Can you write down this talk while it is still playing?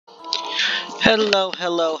Hello,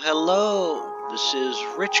 hello, hello! This is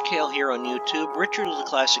Rich Kale here on YouTube, Richard of the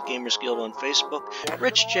Classic Gamers Guild on Facebook,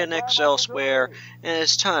 Rich Gen X elsewhere, and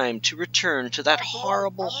it's time to return to that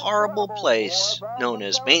horrible, horrible place known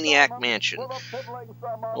as Maniac Mansion.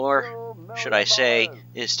 Or, should I say,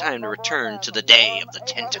 it's time to return to the day of the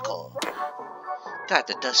Tentacle. God,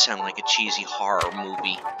 that does sound like a cheesy horror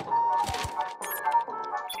movie.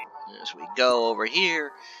 As we go over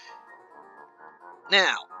here.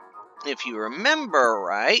 Now, if you remember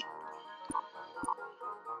right,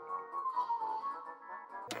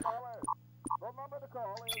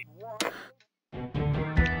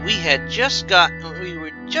 we just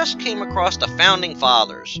came across the Founding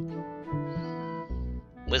Fathers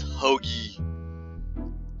with Hoagie.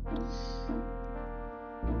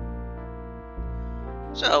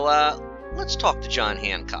 So, let's talk to John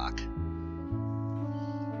Hancock.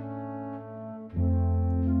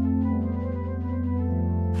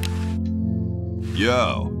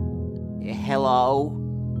 Yo. Hello?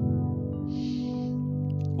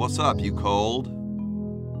 What's up, you cold?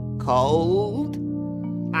 Cold?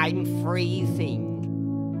 I'm freezing.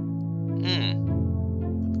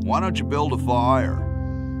 Why don't you build a fire?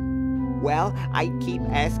 Well, I keep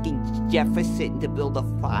asking Jefferson to build a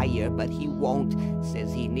fire, but he won't.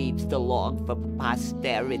 Says he needs the log for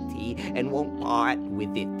posterity and won't part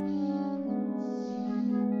with it.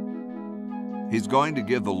 He's going to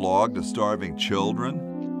give the log to starving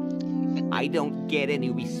children? I don't get any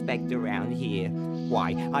respect around here.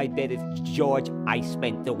 Why, I bet if George I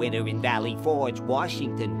spent the winter in Valley Forge,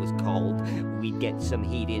 Washington was cold, we'd get some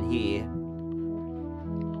heat in here.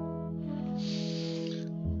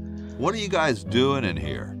 What are you guys doing in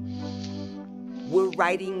here? We're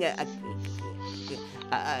writing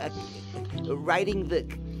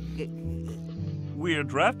We're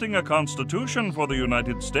drafting a constitution for the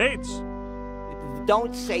United States.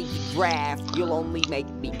 Don't say draft, you'll only make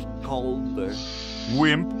me colder.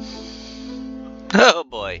 Wimp. Oh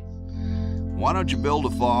boy. Why don't you build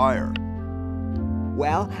a fire?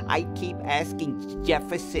 Well, I keep asking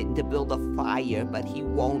Jefferson to build a fire, but he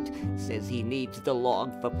won't. Says he needs the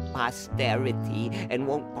log for posterity and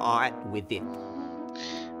won't part with it.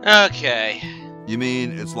 Okay. You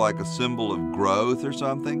mean it's like a symbol of growth or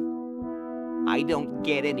something? I don't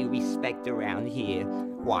get any respect around here.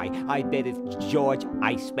 Why, I bet if George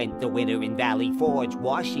I spent the winter in Valley Forge,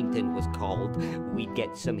 Washington was cold, we'd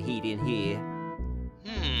get some heat in here.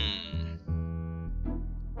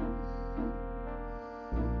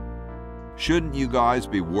 Shouldn't you guys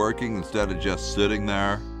be working instead of just sitting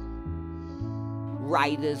there?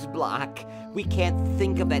 Writer's block. We can't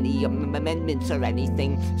think of any amendments or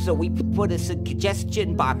anything, so we put a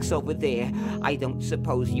suggestion box over there. I don't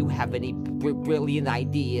suppose you have any brilliant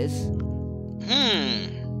ideas?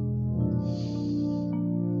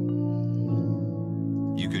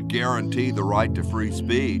 You could guarantee the right to free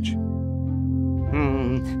speech.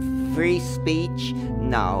 Free speech?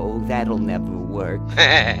 No, that'll never work.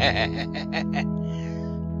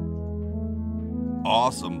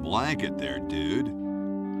 Awesome blanket there, dude.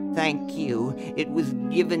 Thank you. It was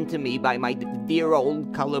given to me by my dear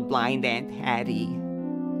old colorblind Aunt Hattie.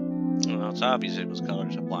 Well, it's obvious it was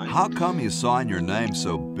colors of blind. How come you sign your name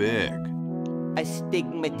so big?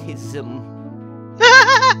 Astigmatism.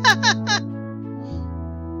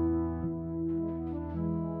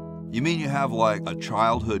 You mean you have, like, a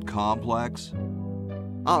childhood complex?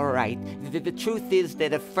 All right. The truth is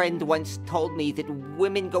that a friend once told me that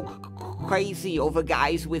women go crazy over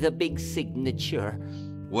guys with a big signature.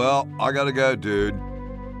 Well, I gotta go, dude.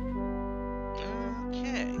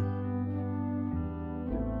 Okay.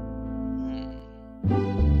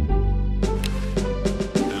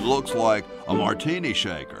 It looks like a martini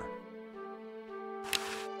shaker.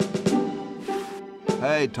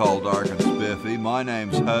 Hey, tall, dark, and spiffy, my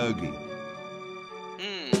name's Hoagie.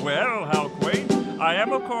 Well, how quaint. I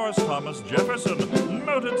am, of course, Thomas Jefferson,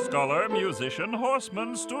 noted scholar, musician,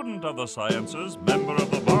 horseman, student of the sciences, member of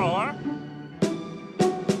the bar.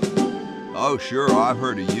 Oh, sure, I've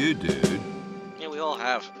heard of you, dude. Yeah, we all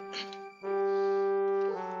have.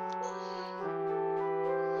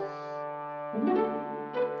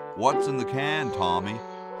 What's in the can, Tommy?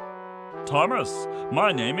 Thomas.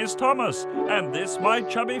 My name is Thomas, and this, my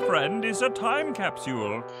chubby friend, is a time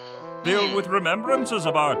capsule, filled with remembrances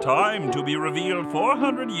of our time to be revealed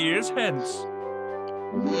 400 years hence.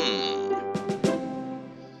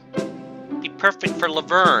 Be perfect for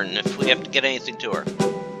Laverne if we have to get anything to her.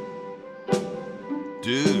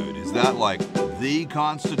 Dude, is that like the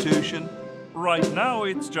Constitution? Right now,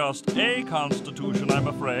 it's just a constitution, I'm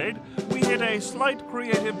afraid. We hit a slight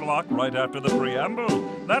creative block right after the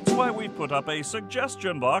preamble. That's why we put up a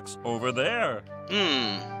suggestion box over there.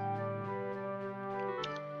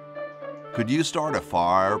 Could you start a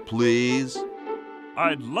fire, please?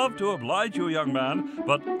 I'd love to oblige you, young man,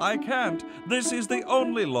 but I can't. This is the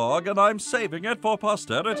only log, and I'm saving it for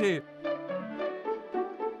posterity.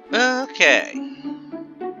 Okay.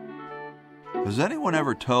 Has anyone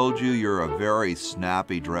ever told you you're a very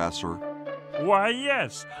snappy dresser? Why,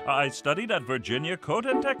 yes. I studied at Virginia Coat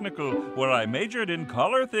and Technical, where I majored in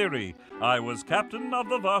color theory. I was captain of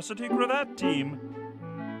the varsity cravat team.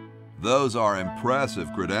 Those are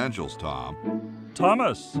impressive credentials, Tom.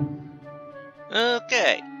 Thomas.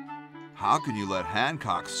 Okay. How can you let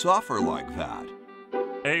Hancock suffer like that?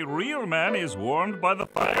 A real man is warmed by the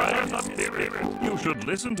fires of spirit. You should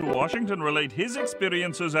listen to Washington relate his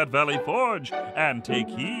experiences at Valley Forge and take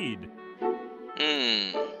heed.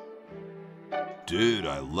 Dude,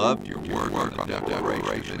 I loved your work on the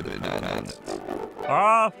Declaration of Independence.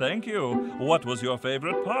 Ah, thank you. What was your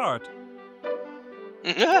favorite part?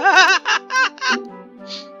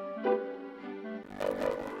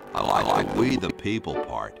 I like the we the people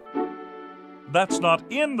part. That's not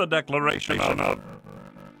in the Declaration of...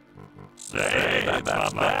 Say,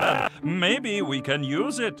 that's not bad. Maybe we can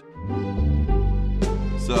use it.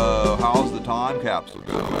 So, how's the time capsule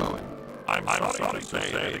going? I'm sorry to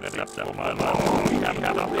say that except for my long, we haven't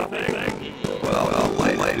done anything. Well,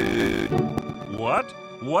 wait, dude. What?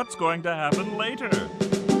 What's going to happen later?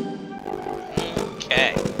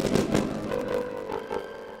 Okay.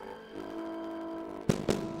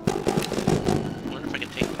 Wonder if I can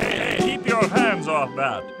take. Hey, keep your hands off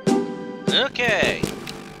that. Okay.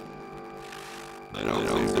 They don't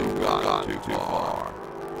seem to have gone too far.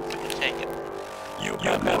 I can take it. You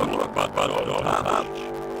can have a look, but don't have much.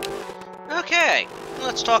 Okay.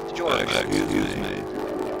 Let's talk to George. Excuse me.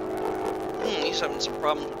 He's having some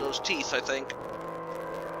problems with those teeth, I think.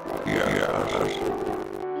 Yes.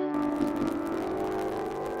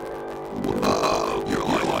 Whoa,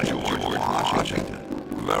 you're like George Washington.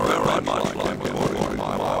 Very much like George Washington.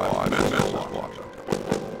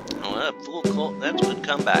 Oh, that full coat. That's a good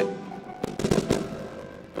comeback.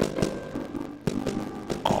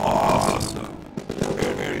 Awesome.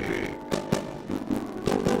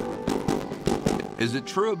 Is it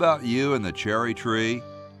true about you and the cherry tree?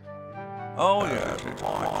 Oh, yes, it's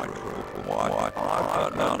quite true. What? I've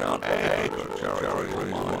cut down acres of cherries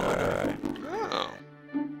in my day. Oh.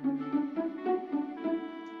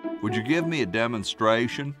 Would you give me a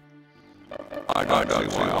demonstration? I don't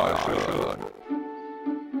see why I should.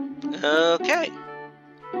 Okay.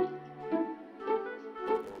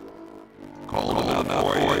 Cold enough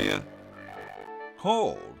for you?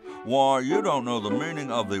 Cold? Why, you don't know the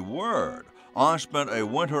meaning of the word. I spent a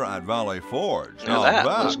winter at Valley Forge. Now that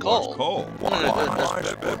was cold.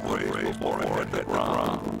 Quite a bit breeze before it hit the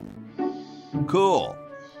ground. Cool.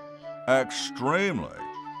 Extremely.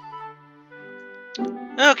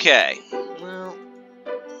 Okay. Well.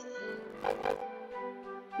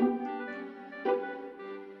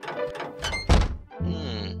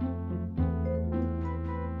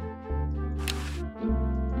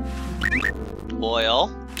 Oil.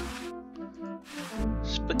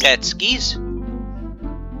 Spaghettis.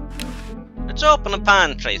 Let's open the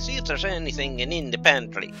pantry, see if there's anything in the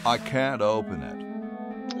pantry. I can't open it.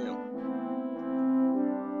 Oh.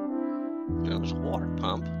 Oh, there's a water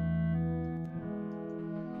pump.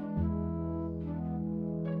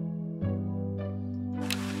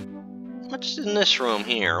 What's in this room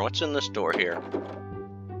here? What's in this door here?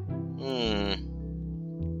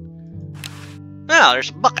 Oh, there's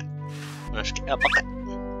a bucket. Let's get a bucket.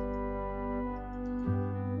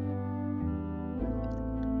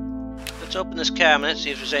 Let's open this cabinet,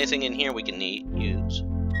 see if there's anything in here we can use.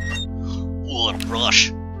 Ooh, a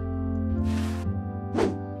brush.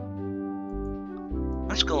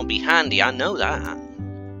 That's gonna be handy, I know that.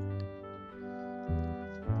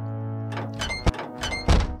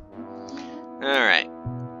 Alright.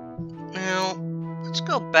 Now, let's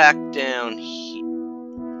go back down here.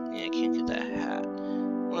 Yeah, I can't get that hat. I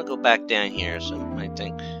wanna go back down here, so I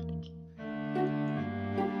think.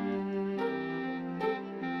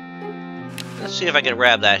 Let's see if I can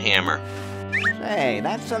grab that hammer. Say,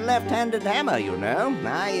 that's a left-handed hammer, you know.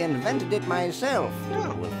 I invented it myself.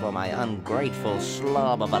 It was for my ungrateful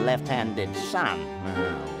slob of a left-handed son.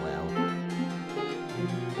 Oh,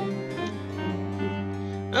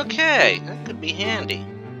 well. Okay, that could be handy.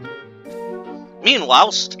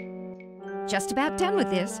 Meanwhilest. Just about done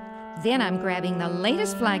with this. Then I'm grabbing the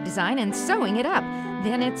latest flag design and sewing it up.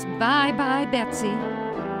 Then it's bye-bye, Betsy.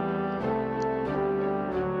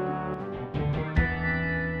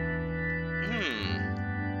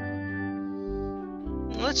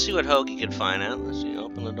 let's see what Hoagie can find out. Let's see,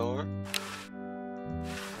 open the door.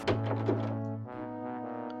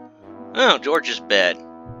 Oh, George's bed.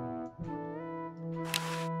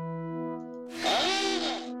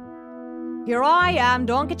 Here I am,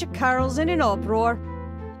 don't get your curls in an uproar.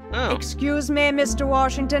 Oh. Excuse me, Mr.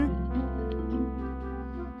 Washington.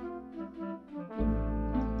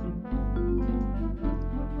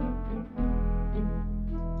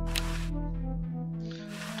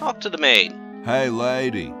 Talk to the maid. Hey,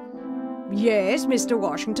 lady. Yes, Mr.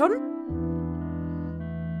 Washington?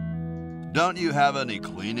 Don't you have any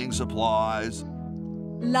cleaning supplies?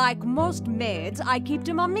 Like most maids, I keep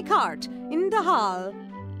them on me cart, in the hall.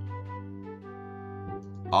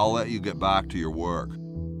 I'll let you get back to your work.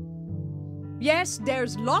 Yes,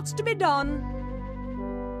 there's lots to be done.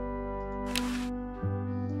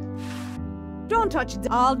 Don't touch it.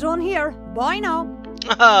 All done here. Bye now.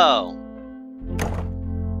 Oh.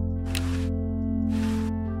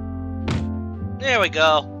 There we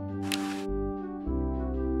go.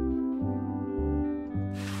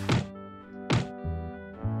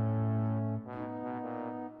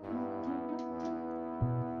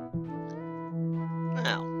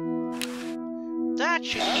 Now, that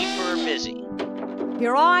should keep her busy.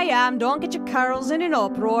 Here I am, don't get your curls in an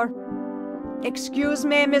uproar. Excuse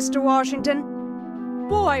me, Mr. Washington.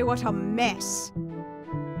 Boy, what a mess.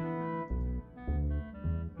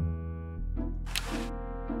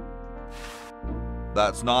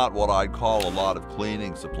 That's not what I'd call a lot of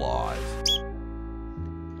cleaning supplies.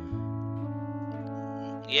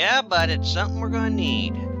 Yeah, but it's something we're gonna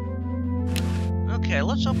need. Okay,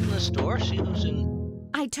 let's open this door, see who's in.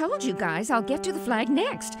 I told you guys I'll get to the flag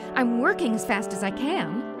next. I'm working as fast as I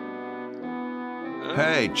can.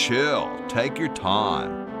 Hey, chill. Take your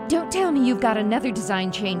time. Don't tell me you've got another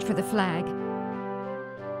design change for the flag.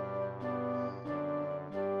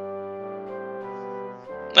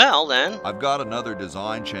 Well, then. I've got another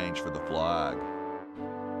design change for the flag.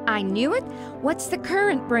 I knew it. What's the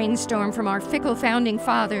current brainstorm from our fickle founding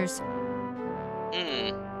fathers?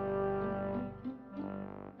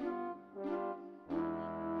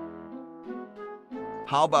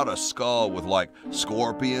 How about a skull with, like,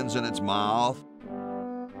 scorpions in its mouth?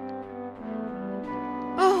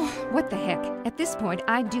 Oh, what the heck. At this point,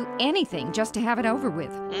 I'd do anything just to have it over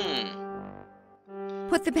with.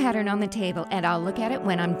 Put the pattern on the table, and I'll look at it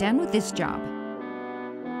when I'm done with this job.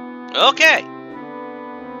 Okay.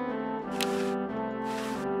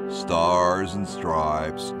 Stars and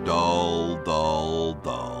stripes, dull, dull,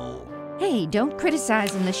 dull. Hey, don't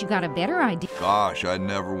criticize unless you got a better idea. Gosh, I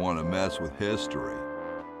never want to mess with history.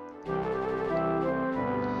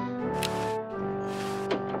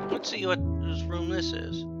 Let's see what whose room this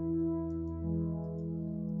is.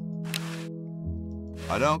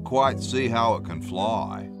 I don't quite see how it can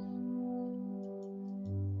fly.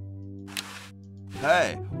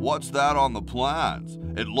 Hey, what's that on the plans?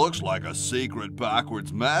 It looks like a secret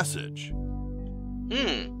backwards message.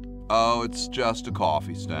 Oh, it's just a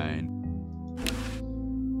coffee stain.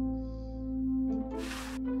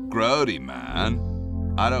 Grody,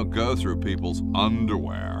 man. I don't go through people's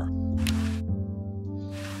underwear.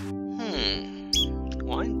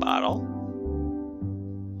 Wine bottle.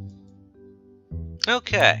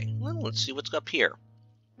 Okay, well, let's see what's up here.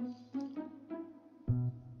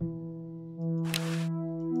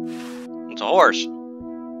 It's a horse.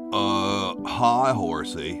 Hi,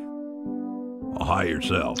 horsey. Well, hi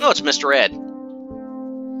yourself. Oh, it's Mr. Ed.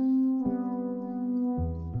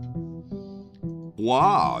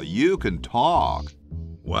 Wow, you can talk.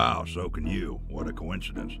 Wow, so can you. What a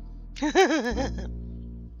coincidence.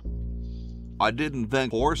 I didn't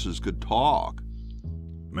think horses could talk.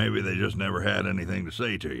 Maybe they just never had anything to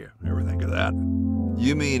say to you. Ever think of that?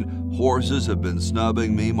 You mean horses have been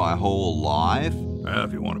snubbing me my whole life? Well,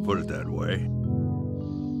 if you want to put it that way.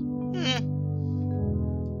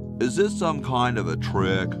 Is this some kind of a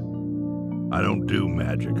trick? I don't do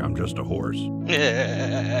magic. I'm just a horse.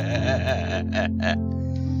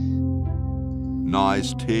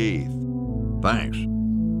 Nice teeth. Thanks.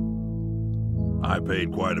 I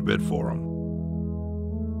paid quite a bit for them.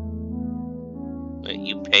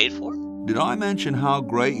 You paid for? Did I mention how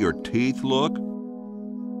great your teeth look?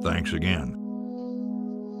 Thanks again.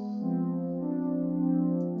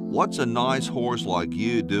 What's a nice horse like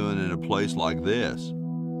you doing in a place like this?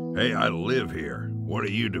 Hey, I live here. What are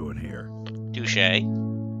you doing here? Touché.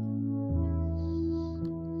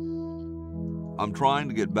 I'm trying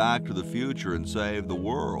to get back to the future and save the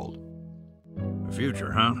world. The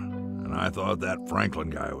future, huh? And I thought that Franklin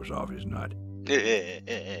guy was off his nut.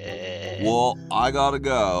 Well, I gotta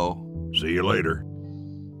go. See you later.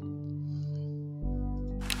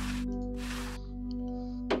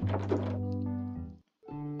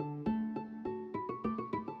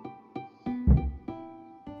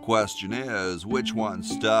 Question is, which one's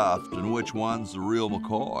stuffed and which one's the real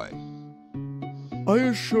McCoy? I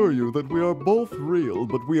assure you that we are both real,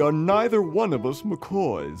 but we are neither one of us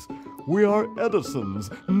McCoys. We are Edisons,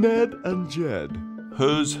 Ned and Jed.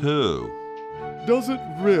 Who's who? Does it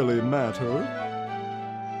really matter?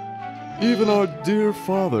 Even our dear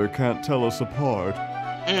father can't tell us apart.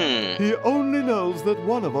 He only knows that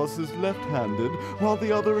one of us is left-handed while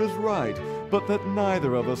the other is right, but that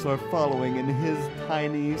neither of us are following in his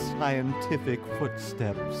tiny scientific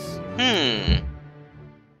footsteps.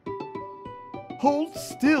 Hold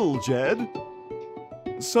still, Jed.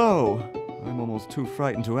 So, I'm almost too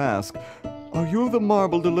frightened to ask, are you the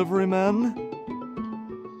marble delivery man?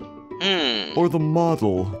 Or the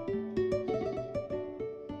model?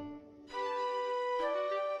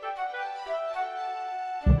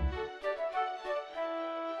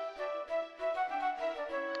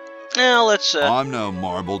 Now let's I'm no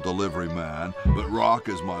marble delivery man, but rock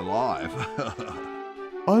is my life.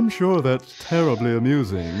 I'm sure that's terribly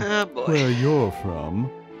amusing. Oh boy. Where you're from.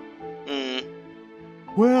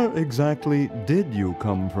 Where exactly did you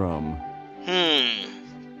come from?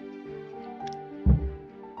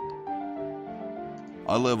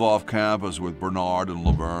 I live off campus with Bernard and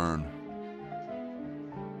Laverne.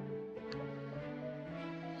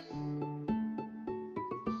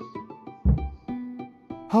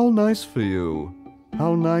 How nice for you.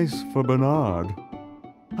 How nice for Bernard.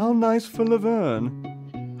 How nice for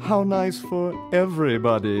Laverne. How nice for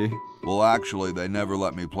everybody. Well, actually, they never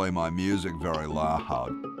let me play my music very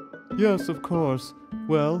loud. Yes, of course.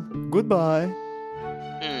 Well, goodbye.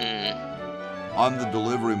 I'm the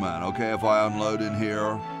delivery man, okay, if I unload in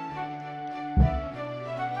here?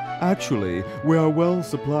 Actually, we are well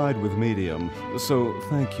supplied with medium, so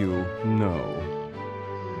thank you, no.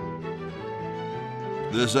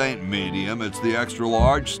 This ain't medium, it's the extra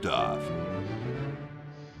large stuff.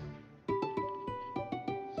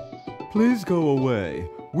 Please go away.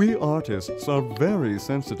 We artists are very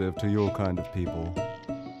sensitive to your kind of people.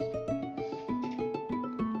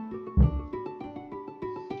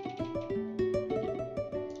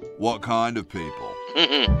 What kind of people?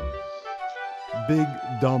 Big,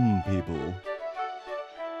 dumb people.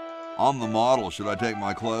 I'm the model. Should I take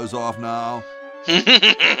my clothes off now?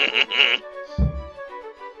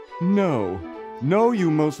 No. No,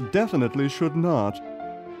 you most definitely should not.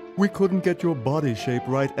 We couldn't get your body shape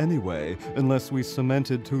right anyway, unless we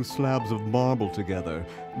cemented 2 slabs of marble together.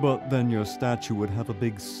 But then your statue would have a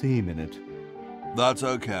big seam in it. That's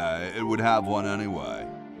okay. It would have one anyway.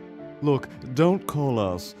 Look, don't call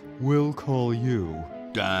us. We'll call you.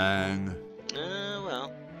 Dang.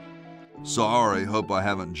 Well. Sorry, hope I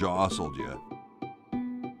haven't jostled you.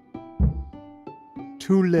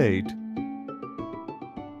 Too late.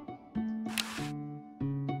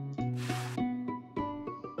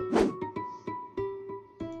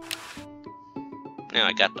 Now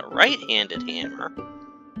I got the right-handed hammer.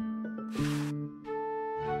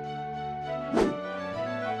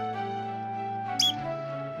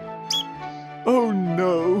 Oh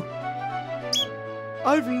no!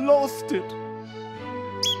 I've lost it!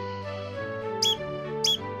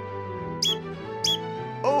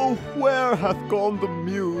 Oh, where hath gone the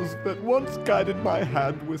muse that once guided my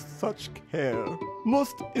hand with such care?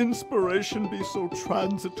 Must inspiration be so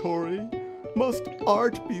transitory? Must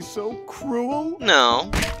art be so cruel?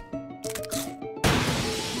 No.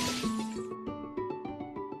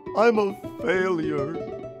 I'm a failure.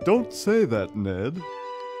 Don't say that, Ned.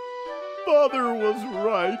 Father was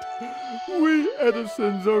right. We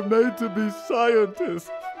Edisons are made to be scientists,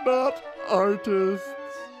 not artists.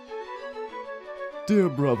 Dear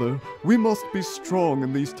brother, we must be strong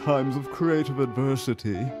in these times of creative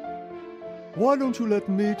adversity. Why don't you let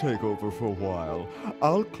me take over for a while?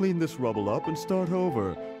 I'll clean this rubble up and start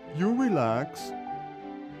over. You relax.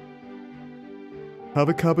 Have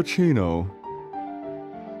a cappuccino.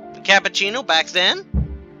 The cappuccino back then?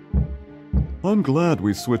 I'm glad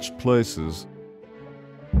we switched places.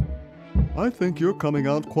 I think you're coming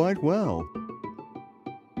out quite well.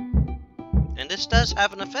 And this does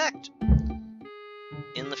have an effect.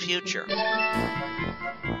 In the future.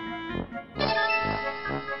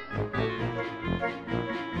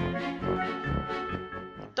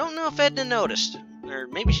 Don't know if Edna noticed. Or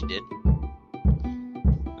maybe she did.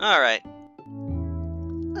 Alright.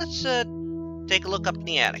 Let's, take a look up in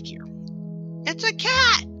the attic here. It's a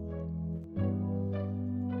cat!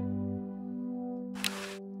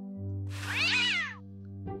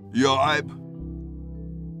 Yipe.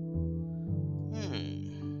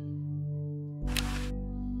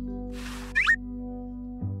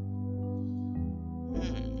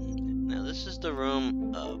 Now this is the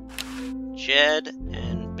room of Jed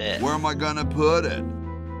and Bet. Where am I gonna put it?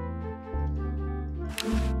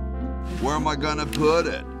 Where am I gonna put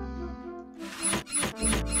it?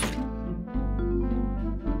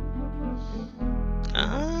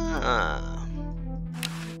 Ah.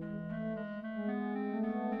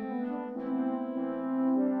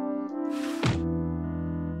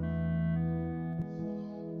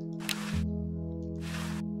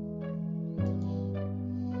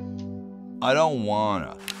 I don't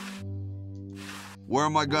wanna. Where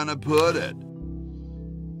am I gonna put it?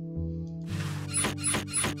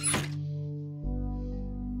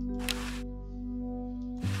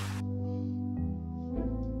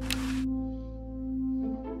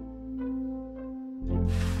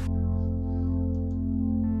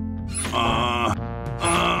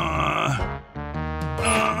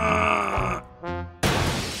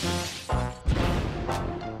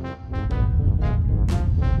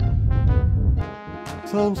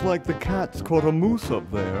 Sounds like the cat's caught a moose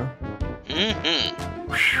up there.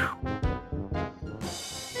 Mm-hmm.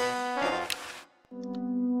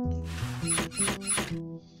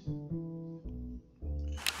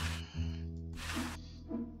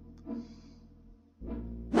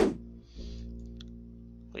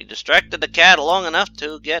 We distracted the cat long enough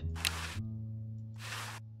to get...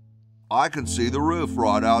 I can see the roof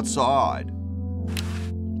right outside. I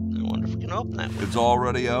wonder if we can open that window. It's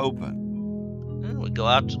already open. We go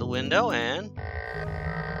out to the window and...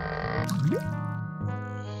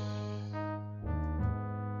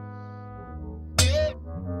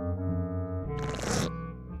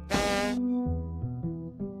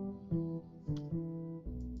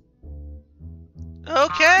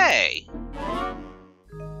 Okay!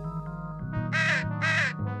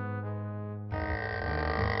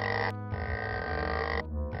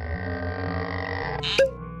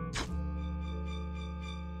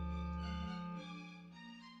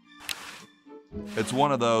 It's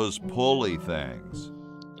one of those pulley things.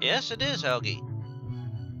 Yes, it is, Hoagie.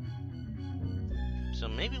 So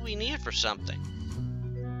maybe we need it for something.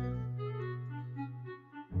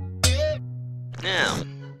 Now.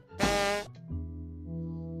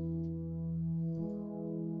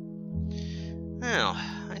 Now,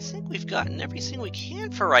 I think we've gotten everything we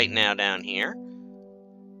can for right now down here.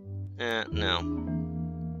 No.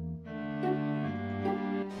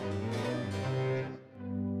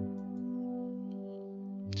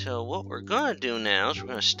 So what we're gonna do now is we're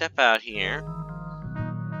gonna step out here.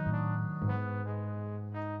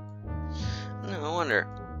 Now I wonder,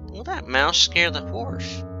 will that mouse scare the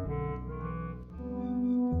horse?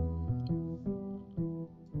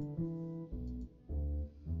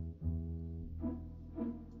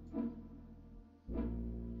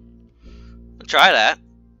 We'll try that.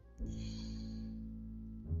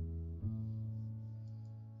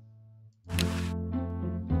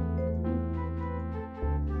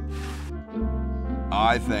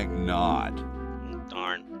 I think not.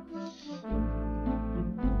 Darn.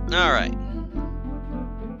 Alright.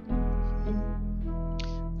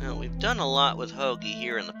 Now, we've done a lot with Hoagie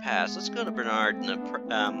here in the past. Let's go to Bernard and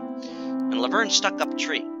Laverne stuck up a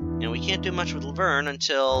tree. And we can't do much with Laverne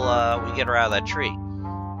until we get her out of that tree.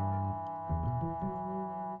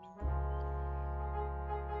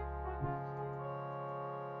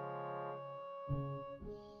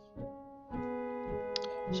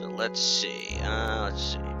 So let's see.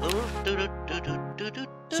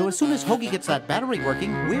 So as soon as Hoagie gets that battery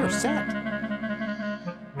working, we're set.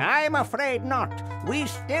 I'm afraid not. We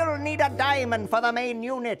still need a diamond for the main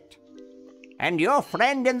unit. And your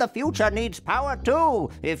friend in the future needs power too,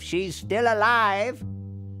 if she's still alive.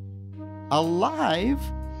 Alive?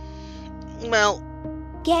 Well,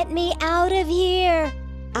 Get me out of here!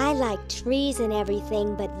 I like trees and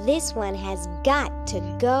everything, but this one has got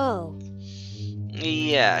to go.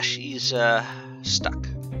 yeah, she's stuck.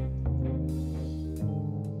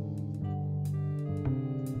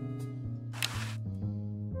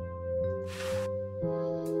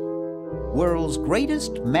 World's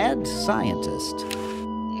greatest mad scientist.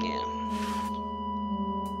 Yeah.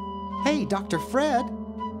 Hey, Dr. Fred.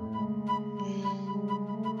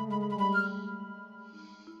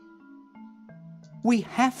 We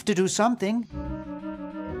have to do something.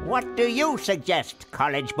 What do you suggest,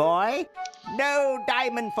 college boy? No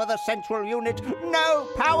diamond for the central unit, no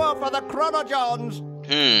power for the chronojons.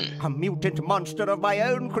 A mutant monster of my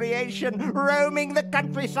own creation, roaming the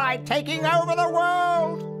countryside, taking over the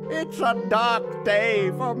world. It's a dark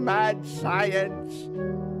day for mad science.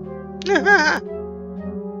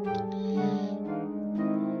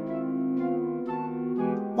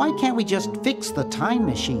 Why can't we just fix the time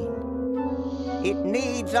machine? It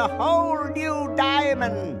needs a whole new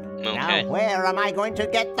diamond. Okay. Now where am I going to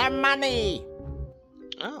get the money?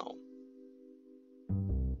 Oh.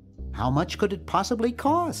 How much could it possibly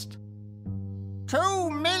cost?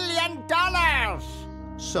 $2 million!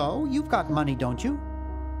 So, you've got money, don't you?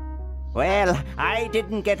 Well, I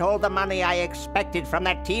didn't get all the money I expected from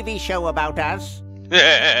that TV show about us. We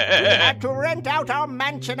had to rent out our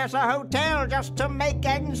mansion as a hotel just to make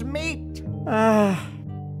ends meet.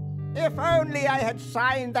 If only I had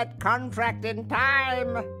signed that contract in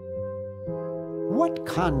time. What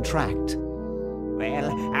contract?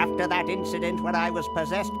 Well, after that incident when I was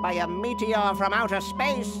possessed by a meteor from outer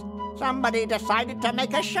space, somebody decided to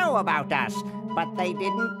make a show about us, but they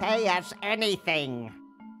didn't pay us anything.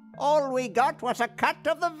 All we got was a cut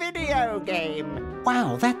of the video game.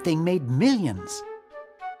 Wow, that thing made millions.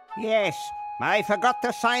 Yes, I forgot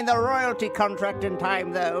to sign the royalty contract in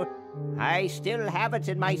time, though. I still have it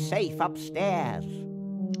in my safe upstairs.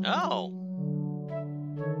 Oh.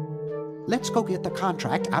 Let's go get the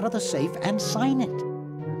contract out of the safe and sign it.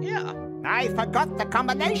 Yeah. I forgot the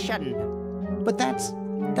combination. But that's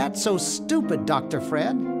so stupid, Dr.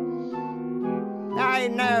 Fred. I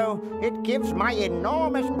know. It gives my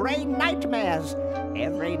enormous brain nightmares.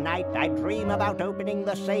 Every night I dream about opening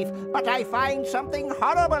the safe, but I find something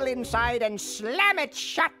horrible inside and slam it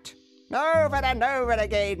shut. Over and over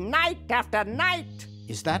again, night after night.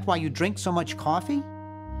 Is that why you drink so much coffee?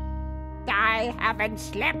 I haven't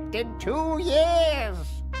slept in 2 years.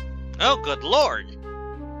 Oh, good Lord.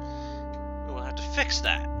 We'll have to fix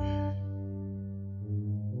that.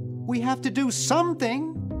 We have to do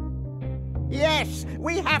something. Yes,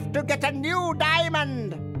 we have to get a new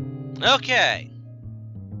diamond. Okay.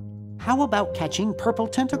 How about catching Purple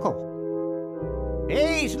Tentacle?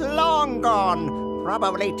 He's long gone,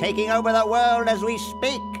 probably taking over the world as we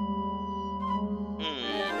speak.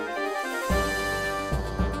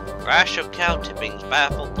 Rash of cow tippings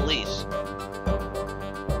baffle police.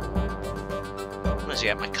 What is he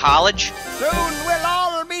at my college? Soon we'll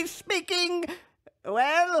all be speaking,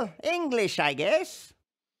 well, English, I guess.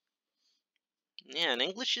 Yeah, and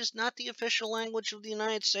English is not the official language of the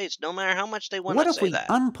United States, no matter how much they want What to if say we that.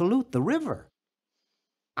 unpollute the river?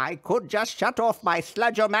 I could just shut off my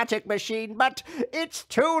sludge-o-matic machine, but it's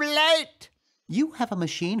too late. You have a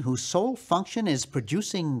machine whose sole function is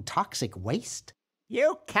producing toxic waste?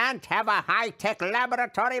 You can't have a high-tech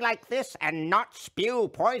laboratory like this and not spew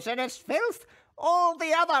poisonous filth. All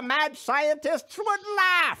the other mad scientists would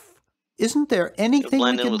laugh. Isn't there anything we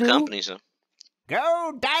blend in can with do? companies, huh?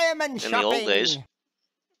 Go diamond shopping. In the old days.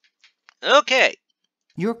 Okay.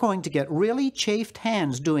 You're going to get really chafed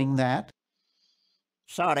hands doing that.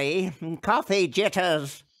 Sorry, coffee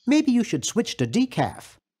jitters. Maybe you should switch to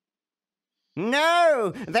decaf.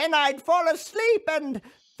 No, then I'd fall asleep and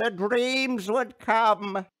the dreams would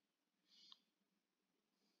come.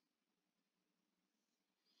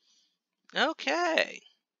 Okay.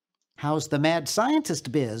 How's the mad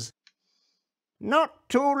scientist biz? Not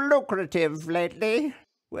too lucrative lately.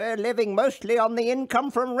 We're living mostly on the income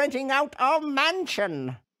from renting out our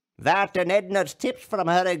mansion. That and Edna's tips from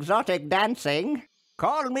her exotic dancing.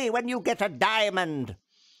 Call me when you get a diamond.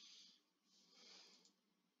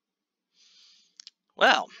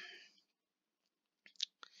 Well,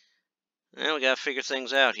 now we gotta figure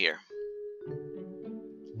things out here.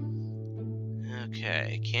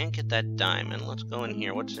 Okay, can't get that diamond. Let's go in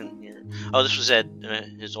here. What's in here? Oh, this was at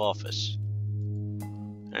his office.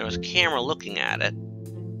 There was a camera looking at it.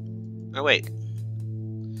 Oh, wait.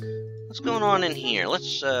 What's going on in here?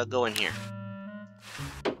 Let's go in here.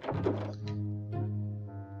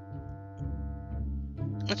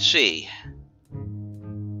 Let's see.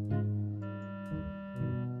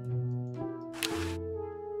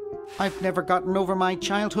 I've never gotten over my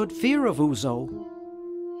childhood fear of Uzo.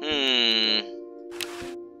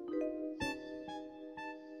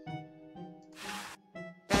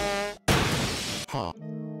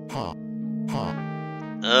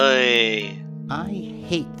 Oy. I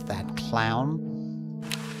hate that clown.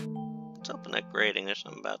 Let's open that grating. There's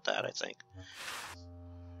something about that, I think.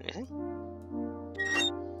 Anything?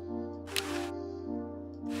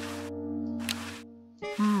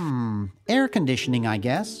 Air conditioning, I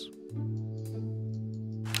guess.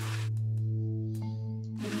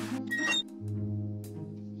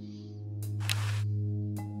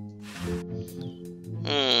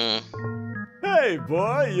 Hey,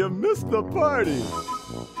 boy, you missed the party.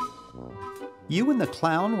 You and the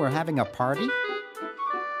clown were having a party?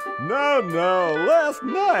 No, last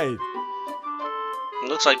night.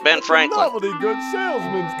 Looks like Ben Franklin. Novelty Good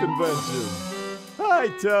Salesman's Convention. I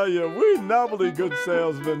tell you, we novelty good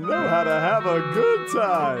salesmen know how to have a good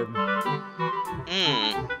time.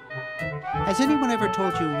 Has anyone ever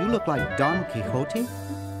told you you look like Don Quixote?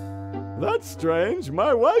 That's strange.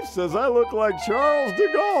 My wife says I look like Charles de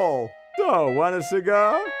Gaulle. Oh, want a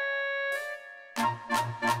cigar?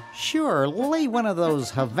 Sure, lay one of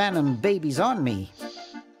those Havanan babies on me.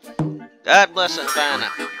 God bless Havana.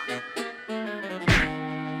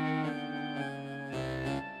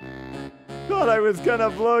 Thought I was gonna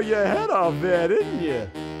blow your head off there, didn't you?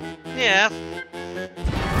 Yeah.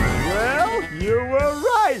 Well, you were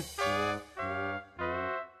right.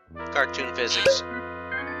 Cartoon physics.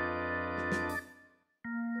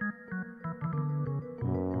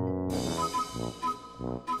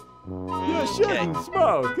 You shouldn't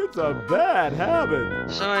smoke. It's a bad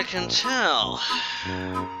habit. So I can tell.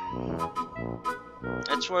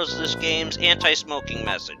 That was this game's anti-smoking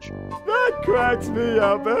message. That cracks me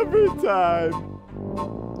up every time.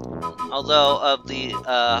 Although of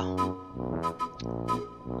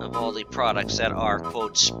all the products that are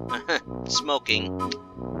quote smoking,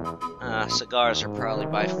 cigars are probably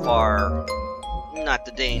by far not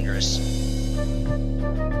the dangerous.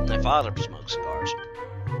 My father smoked cigars.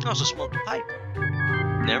 I also smoked a pipe.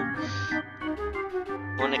 Never.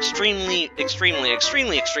 On extremely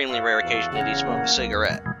rare occasion did he smoke a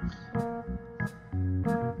cigarette.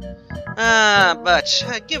 But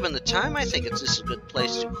given the time, I think this is a good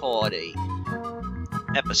place to call it a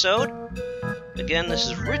episode. Again, this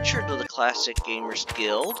is Richard of the Classic Gamers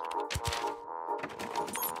Guild.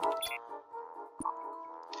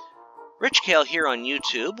 Rich Kale here on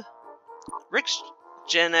YouTube. Rick's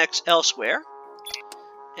Gen X elsewhere.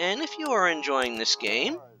 And if you are enjoying this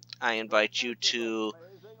game, I invite you to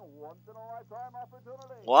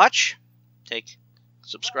watch,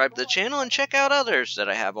 subscribe to the channel, and check out others that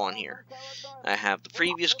I have on here. I have the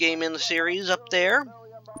previous game in the series up there,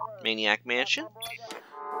 Maniac Mansion.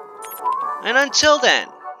 And until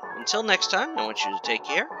next time, I want you to take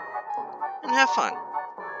care and have fun.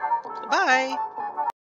 Bye-bye.